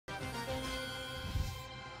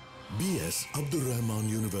B.S.Abdur Rahman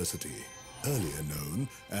University, earlier known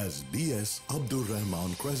as B.S.Abdur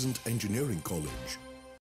Rahman Crescent Engineering College.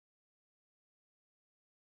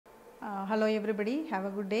 Hello everybody, have a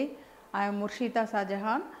good day. I am Murshitha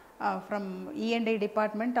Shajahan from E&I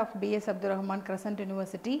department of B.S.Abdur Rahman Crescent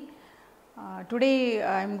University. Today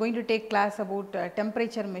I am going to take class about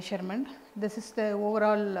temperature measurement. This is the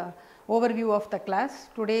overall overview of the class.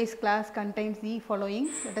 Today's class contains the following: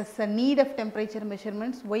 that is the need of temperature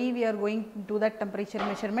measurements, why we are going to do that temperature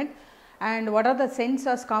measurement, and what are the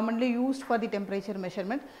sensors commonly used for the temperature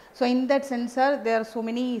measurement. So, in that sensor there are so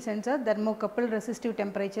many sensors, thermocouple, resistive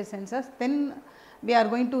temperature sensors. Then we are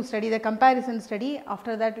going to study the comparison study.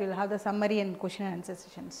 After that we will have the summary and question and answer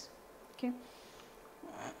sessions. Okay.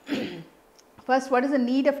 First, what is the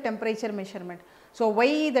need of temperature measurement? So,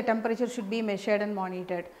 why the temperature should be measured and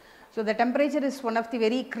monitored? So, the temperature is one of the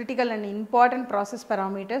very critical and important process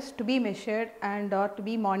parameters to be measured and or to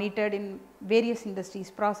be monitored in various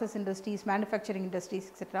industries, process industries, manufacturing industries,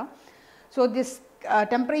 etc. So, this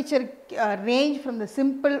temperature range from the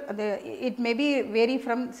simple, it may be vary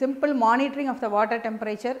from simple monitoring of the water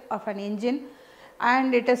temperature of an engine,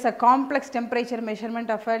 and it is a complex temperature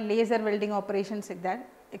measurement of a laser welding operations like that,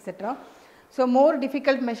 etc. So, more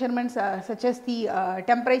difficult measurements such as the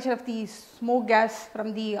temperature of the smoke gas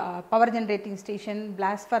from the power generating station,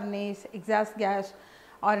 blast furnace, exhaust gas,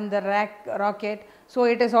 or in the rocket. So,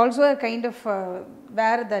 it is also a kind of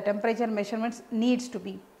where the temperature measurements needs to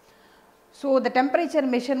be. So, the temperature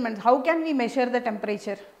measurements, how can we measure the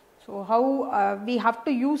temperature? So, how we have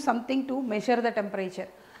to use something to measure the temperature.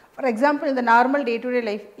 For example, in the normal day-to-day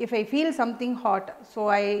life, if I feel something hot, so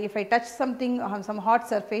if I touch something on some hot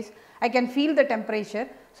surface, I can feel the temperature.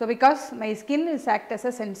 So, because my skin is act as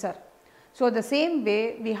a sensor. So, the same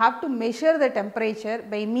way we have to measure the temperature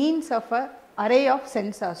by means of an array of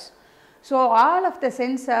sensors. So, all of the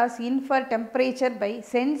sensors infer temperature by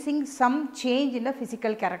sensing some change in the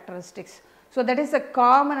physical characteristics. So, that is the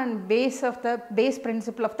common and base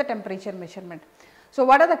principle of the temperature measurement. So,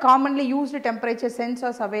 what are the commonly used temperature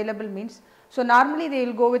sensors available means? So, normally they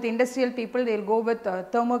will go with industrial people, they will go with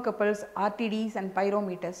thermocouples, RTDs and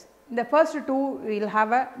pyrometers. In the first two we will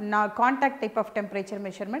have a contact type of temperature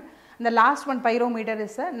measurement, and the last one, pyrometer,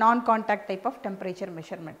 is a non-contact type of temperature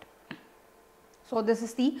measurement. So, this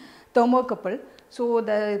is the thermocouple. So,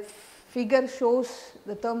 the figure shows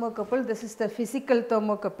the thermocouple. This is the physical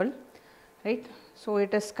thermocouple, right. So,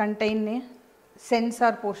 it is contained a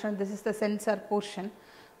sensor portion, this is the sensor portion.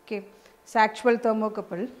 Okay. So, actual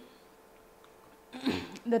thermocouple.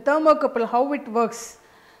 The thermocouple, how it works?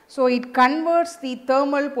 So, it converts the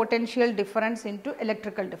thermal potential difference into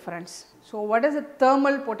electrical difference. So, what is the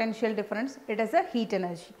thermal potential difference? It is a heat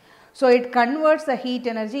energy. So, it converts the heat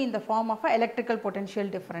energy in the form of a electrical potential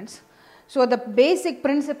difference. So, the basic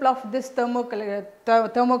principle of this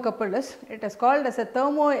thermocouple is, it is called as a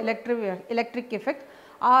thermoelectric effect,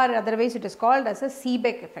 or otherwise it is called as a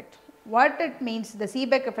Seebeck effect. What it means, the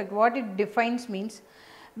Seebeck effect, what it defines means,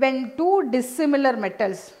 when two dissimilar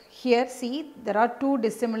metals, here see there are two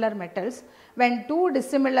dissimilar metals, when two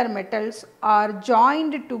dissimilar metals are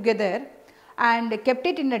joined together and kept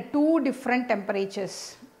it in a two different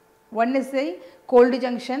temperatures. One is a cold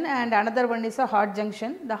junction and another one is a hot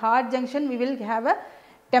junction. The hot junction we will have a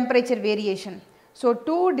temperature variation. So,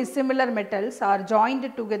 two dissimilar metals are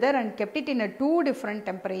joined together and kept it in a two different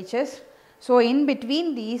temperatures. So, in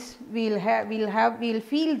between these we will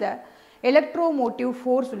feel the electromotive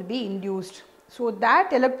force will be induced. So,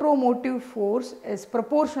 that electromotive force is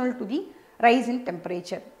proportional to the rise in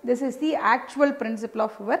temperature. This is the actual principle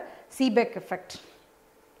of our Seebeck effect.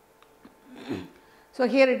 So,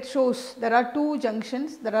 here it shows there are two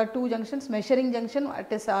junctions, measuring junction,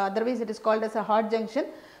 it is otherwise it is called as a hot junction.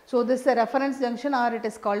 So, this is a reference junction, or it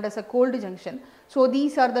is called as a cold junction. So,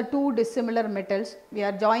 these are the two dissimilar metals, we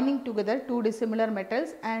are joining together two dissimilar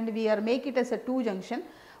metals and we are make it as a two junction.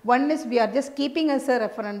 One is we are just keeping as a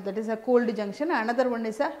reference, that is a cold junction, another one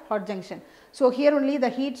is a hot junction. So, here only the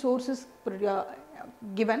heat source is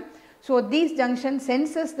given. So, these junction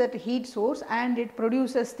senses that heat source and it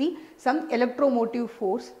produces some electromotive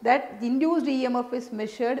force, that induced EMF is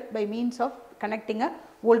measured by means of connecting a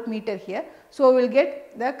voltmeter here. So, we will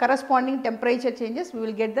get the corresponding temperature changes, we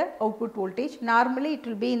will get the output voltage. Normally it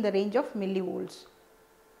will be in the range of millivolts.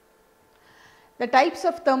 The types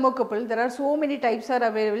of thermocouple, there are so many types are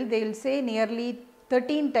available, they will say nearly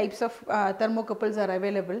 13 types of thermocouples are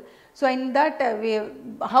available. So, in that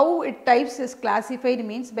how it types is classified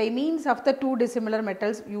means by means of the two dissimilar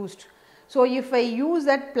metals used. So, if I use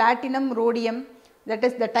that platinum rhodium, that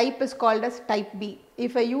is the type is called as type B.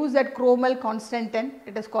 If I use that chromal constantan,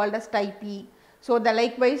 it is called as type E. So the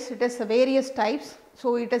likewise it is various types.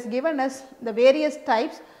 So it has given us the various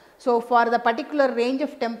types. So for the particular range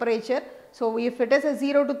of temperature, so if it is a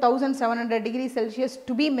 0 to 1700 degrees Celsius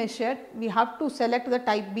to be measured, we have to select the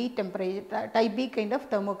type B temperature, type B kind of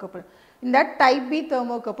thermocouple. In that type B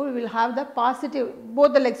thermocouple, we will have the positive,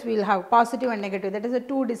 both the legs we will have positive and negative, that is the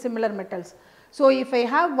two dissimilar metals. So if I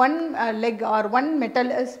have one leg or one metal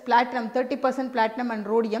is platinum, 30% platinum and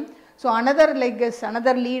rhodium, so another leg is,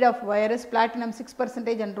 another lead of wire is platinum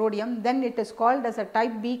 6% and rhodium, then it is called as a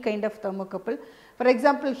type B kind of thermocouple. For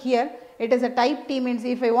example, here it is a type T, means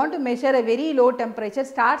if I want to measure a very low temperature,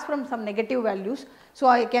 starts from some negative values. So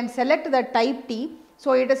I can select the type T.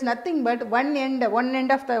 So it is nothing but one end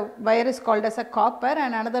of the wire is called as a copper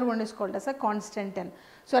and another one is called as a constant N.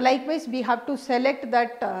 So likewise we have to select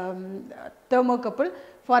that thermocouple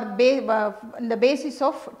for the basis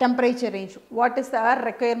of temperature range. What is our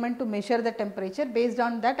requirement to measure the temperature? Based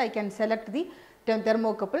on that I can select the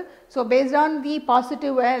thermocouple. So based on the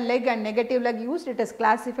positive leg and negative leg used, it is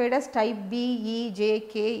classified as type B, E, J,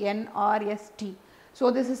 K, N, R, S, T. So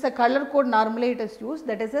this is the color code normally it is used,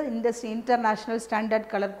 that is the international standard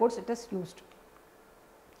color codes it is used.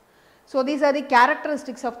 So these are the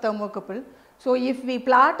characteristics of thermocouple. So if we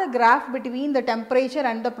plot a graph between the temperature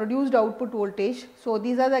and the produced output voltage, so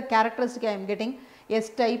these are the characteristics I am getting. S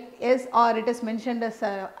type, S, or it is mentioned as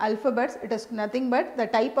alphabets, it is nothing but the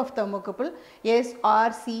type of thermocouple S,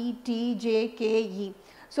 R, C, T, J, K, E.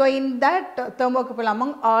 So in that thermocouple,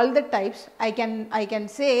 among all the types, I can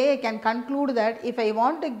conclude that if I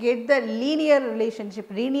want to get the linear relationship,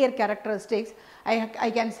 linear characteristics, I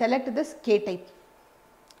can select this K type.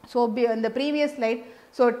 So in the previous slide,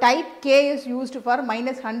 so type K is used for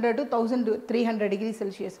 -100 to 1300 degrees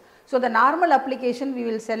Celsius. So the normal application we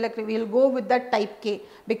will select, we will go with that type K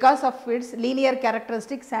because of its linear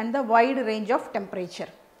characteristics and the wide range of temperature.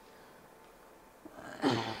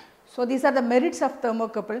 So these are the merits of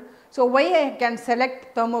thermocouple. So why I can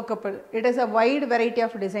select thermocouple? It is a wide variety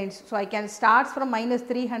of designs. So I can start from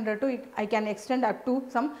 -300 to I can extend up to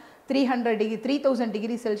some 3000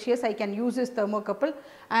 degrees Celsius. I can use this thermocouple,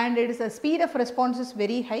 and it is a speed of response is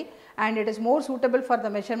very high, and it is more suitable for the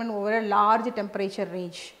measurement over a large temperature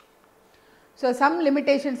range. So some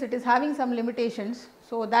limitations, it is having some limitations.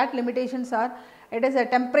 So that limitations are, it is a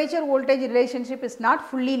temperature voltage relationship is not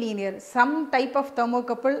fully linear. Some type of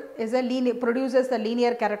thermocouple is a linear, produces the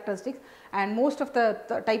linear characteristics, and most of the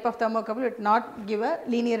type of thermocouple it not give a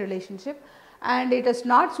linear relationship, and it is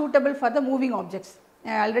not suitable for the moving objects.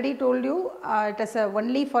 I already told you it is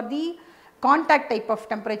only for the contact type of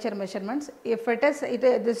temperature measurements. If it is,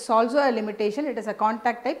 this is also a limitation, it is a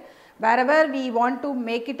contact type. Wherever we want to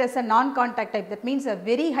make it as a non-contact type, that means a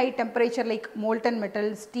very high temperature like molten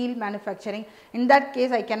metal, steel manufacturing, in that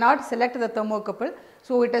case I cannot select the thermocouple.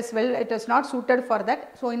 So it is not suited for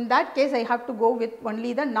that. So in that case I have to go with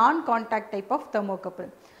only the non-contact type of thermocouple.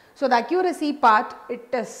 So the accuracy part, it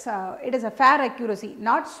is a fair accuracy,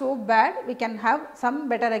 not so bad, we can have some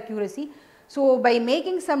better accuracy. So by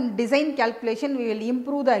making some design calculation we will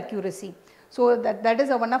improve the accuracy. So that is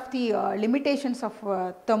one of the limitations of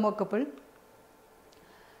thermocouple.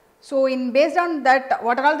 So based on that,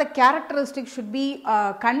 what are all the characteristics should be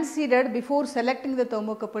considered before selecting the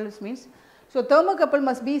thermocouples means. So thermocouple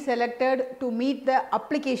must be selected to meet the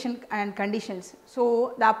application and conditions.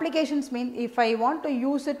 So the applications mean if I want to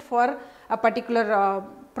use it for a particular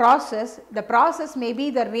process, the process may be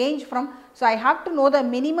the range from, so I have to know the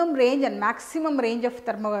minimum range and maximum range of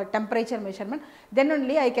temperature measurement, then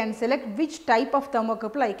only I can select which type of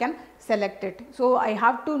thermocouple I can select it. So I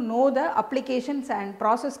have to know the applications and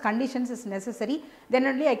process conditions is necessary, then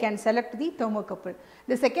only I can select the thermocouple.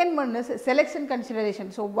 The second one is selection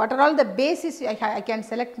consideration. So what are all the basis I can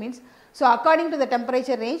select means, so according to the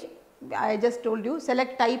temperature range, I just told you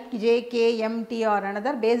select type J, K, M, T or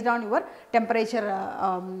another based on your temperature,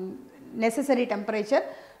 necessary temperature.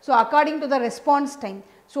 So according to the response time,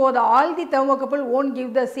 so all the thermocouple won't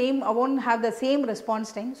give the same, won't have the same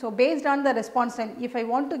response time. So based on the response time, if I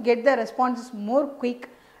want to get the responses more quick,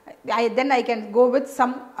 then I can go with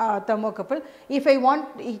some thermocouple. If I want,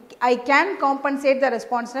 I can compensate the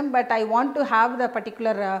response time, but I want to have the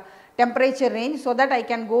particular temperature range, so that I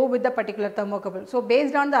can go with the particular thermocouple. So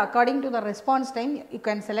based on the according to the response time you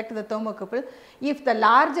can select the thermocouple. If the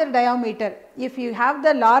larger diameter, if you have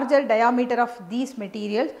the larger diameter of these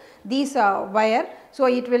materials, these wire, so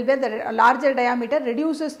it will be the larger diameter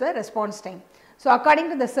reduces the response time. So according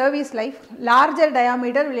to the service life, larger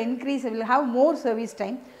diameter will increase, will have more service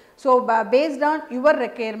time. So based on your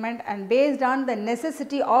requirement and based on the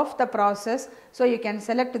necessity of the process, so you can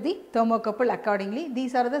select the thermocouple accordingly.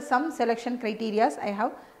 These are the some selection criteria I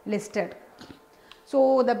have listed.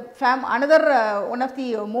 So, the another one of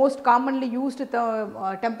the most commonly used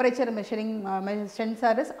temperature measuring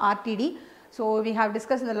sensor is RTD. So, we have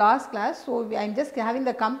discussed in the last class. So, I am just having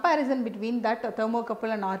the comparison between that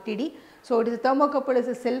thermocouple and RTD. So, it is a thermocouple is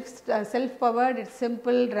a self powered, it is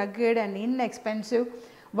simple, rugged and inexpensive.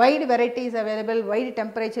 Wide variety is available, wide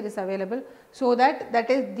temperature is available. So,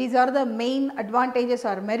 these are the main advantages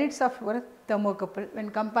or merits of our thermocouple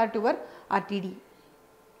when compared to our RTD.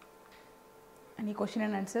 Any question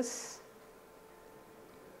and answers?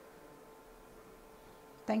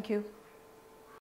 Thank you.